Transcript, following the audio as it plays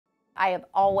I have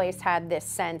always had this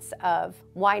sense of,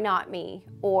 why not me?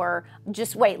 Or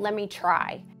just wait, let me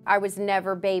try. I was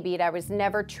never babied. I was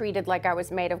never treated like I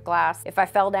was made of glass. If I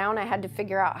fell down, I had to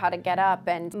figure out how to get up.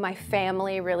 And my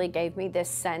family really gave me this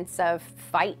sense of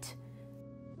fight.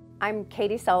 I'm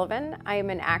Katy Sullivan. I am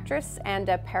an actress and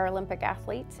a Paralympic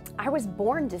athlete. I was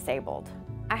born disabled.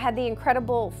 I had the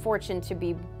incredible fortune to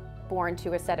be born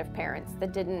to a set of parents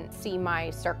that didn't see my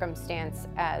circumstance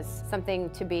as something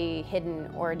to be hidden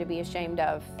or to be ashamed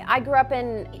of. I grew up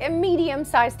in a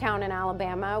medium-sized town in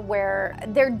Alabama where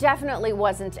there definitely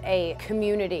wasn't a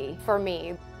community for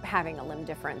me having a limb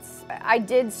difference. I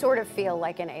did sort of feel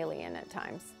like an alien at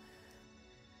times.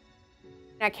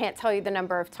 I can't tell you the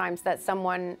number of times that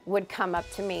someone would come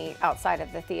up to me outside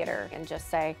of the theater and just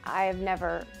say, I have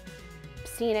never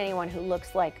seen anyone who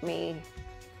looks like me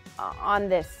on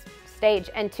this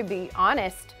stage. And to be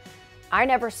honest, I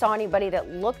never saw anybody that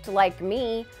looked like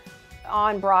me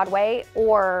on Broadway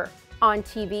or on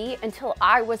TV until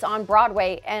I was on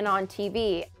Broadway and on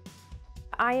TV.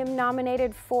 I am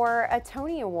nominated for a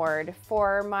Tony Award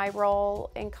for my role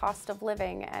in Cost of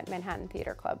Living at Manhattan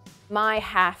Theater Club. My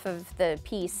half of the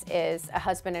piece is a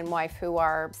husband and wife who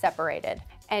are separated,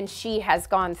 and she has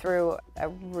gone through a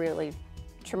really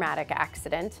traumatic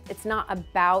accident. It's not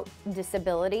about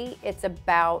disability, it's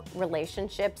about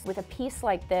relationships. With a piece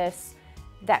like this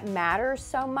that matters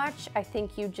so much, I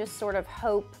think you just sort of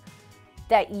hope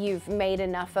that you've made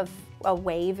enough of a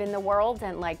wave in the world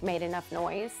and like made enough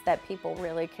noise that people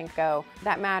really can go,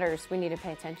 that matters, we need to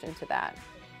pay attention to that.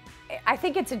 I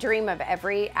think it's a dream of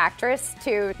every actress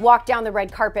to walk down the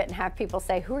red carpet and have people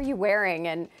say, who are you wearing?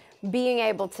 And being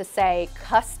able to say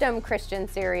custom Christian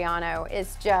Siriano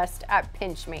is just,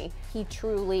 pinch me. He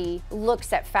truly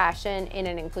looks at fashion in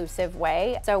an inclusive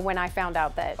way. So when I found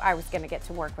out that I was gonna get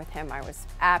to work with him, I was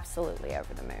absolutely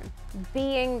over the moon.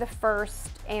 Being the first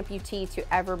amputee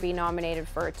to ever be nominated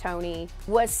for a Tony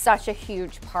was such a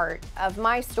huge part of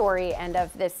my story and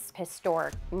of this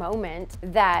historic moment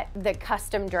that the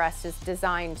custom dress is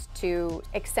designed to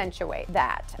accentuate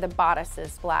that. The bodice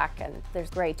is black and there's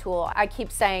gray tulle. I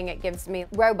keep saying it gives me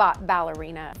robot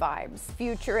ballerina vibes.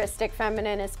 Futuristic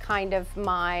feminine is kind of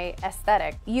my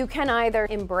aesthetic. You can either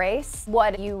embrace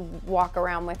what you walk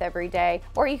around with every day,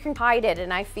 or you can hide it,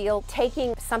 and I feel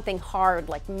taking something hard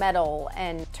like metal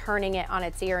and turning it on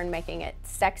its ear and making it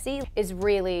sexy is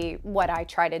really what I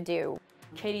try to do.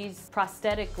 Katy's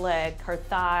prosthetic leg, her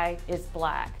thigh is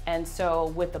black. And so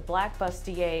with the black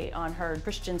bustier on her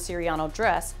Christian Siriano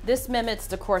dress, this mimics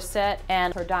the corset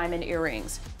and her diamond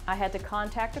earrings. I had to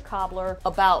contact a cobbler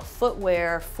about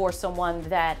footwear for someone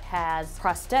that has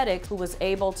prosthetics who was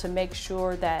able to make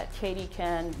sure that Katy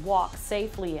can walk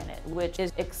safely in it, which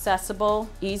is accessible,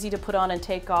 easy to put on and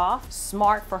take off,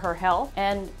 smart for her health,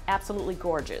 and absolutely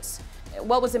gorgeous.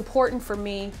 What was important for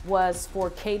me was for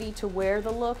Katy to wear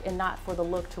the look and not for the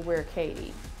look to wear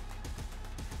Katy.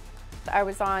 I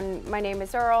was on My Name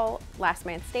is Earl, Last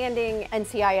Man Standing,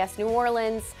 NCIS New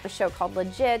Orleans, a show called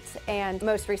Legit, and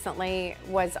most recently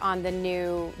was on the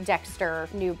new Dexter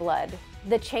New Blood.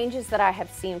 The changes that I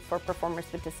have seen for performers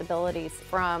with disabilities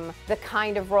from the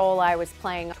kind of role I was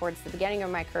playing towards the beginning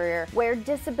of my career, where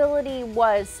disability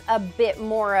was a bit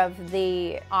more of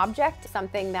the object,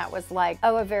 something that was like,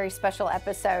 oh, a very special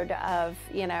episode of,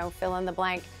 you know, fill in the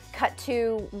blank. Cut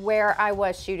to where I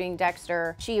was shooting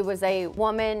Dexter. She was a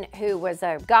woman who was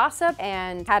a gossip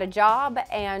and had a job,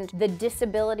 and the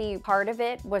disability part of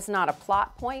it was not a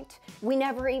plot point. We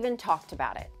never even talked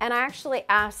about it. And I actually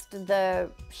asked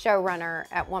the showrunner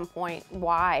at one point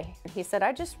why. He said,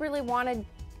 I just really wanted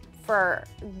for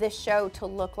this show to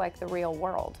look like the real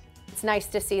world. It's nice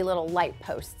to see little light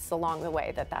posts along the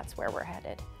way that that's where we're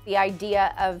headed. The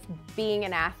idea of being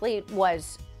an athlete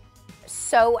was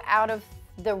so out of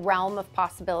the realm of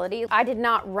possibility. I did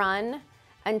not run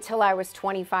until I was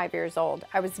 25 years old.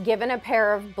 I was given a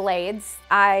pair of blades.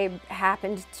 I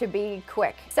happened to be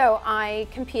quick. So I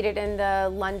competed in the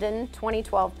London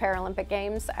 2012 Paralympic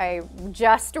Games. I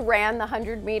just ran the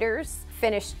 100 meters,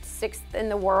 finished 6th in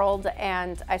the world,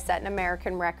 and I set an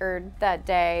American record that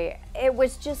day. It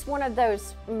was just one of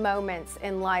those moments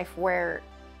in life where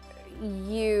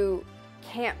you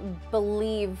can't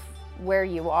believe where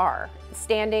you are.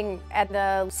 Standing at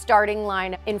the starting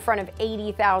line in front of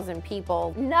 80,000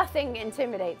 people, nothing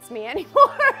intimidates me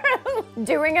anymore.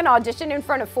 Doing an audition in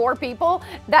front of 4 people,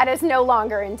 that is no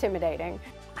longer intimidating.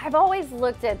 I've always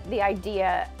looked at the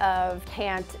idea of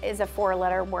can't is a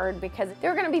 4-letter word because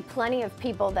there are going to be plenty of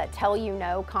people that tell you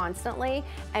no constantly,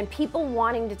 and people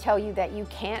wanting to tell you that you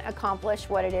can't accomplish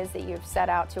what it is that you've set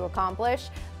out to accomplish.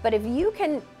 But if you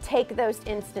can take those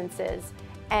instances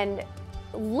and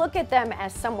look at them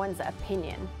as someone's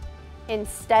opinion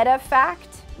instead of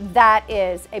fact, that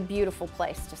is a beautiful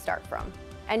place to start from.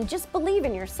 And just believe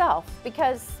in yourself,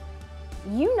 because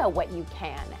you know what you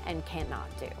can and cannot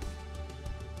do.